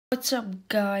What's up,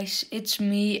 guys? It's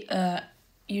me.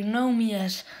 You know me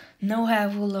as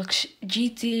NoHaveLux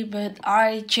GT, but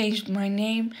I changed my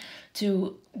name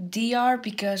to DR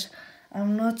because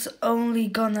I'm not only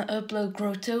gonna upload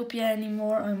Growtopia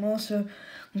anymore. I'm also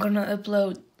gonna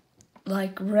upload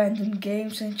like random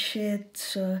games and shit.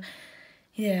 So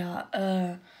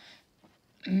yeah,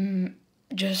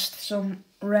 just some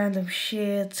random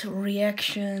shit,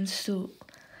 reactions to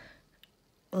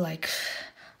like,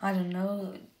 I don't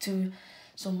know, to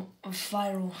some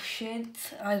viral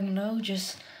shit. I don't know,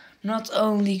 just not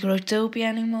only Growtopia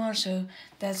anymore. So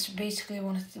that's basically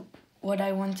what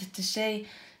I wanted to say.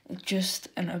 Just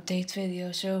an update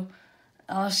video. So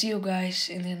I'll see you guys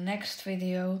in the next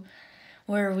video,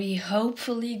 where we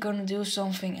hopefully gonna do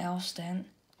something else than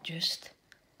just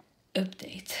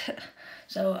update.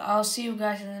 So I'll see you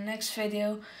guys in the next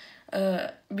video.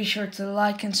 Be sure to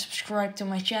like and subscribe to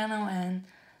my channel, and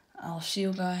I'll see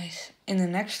you guys in the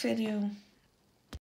next video.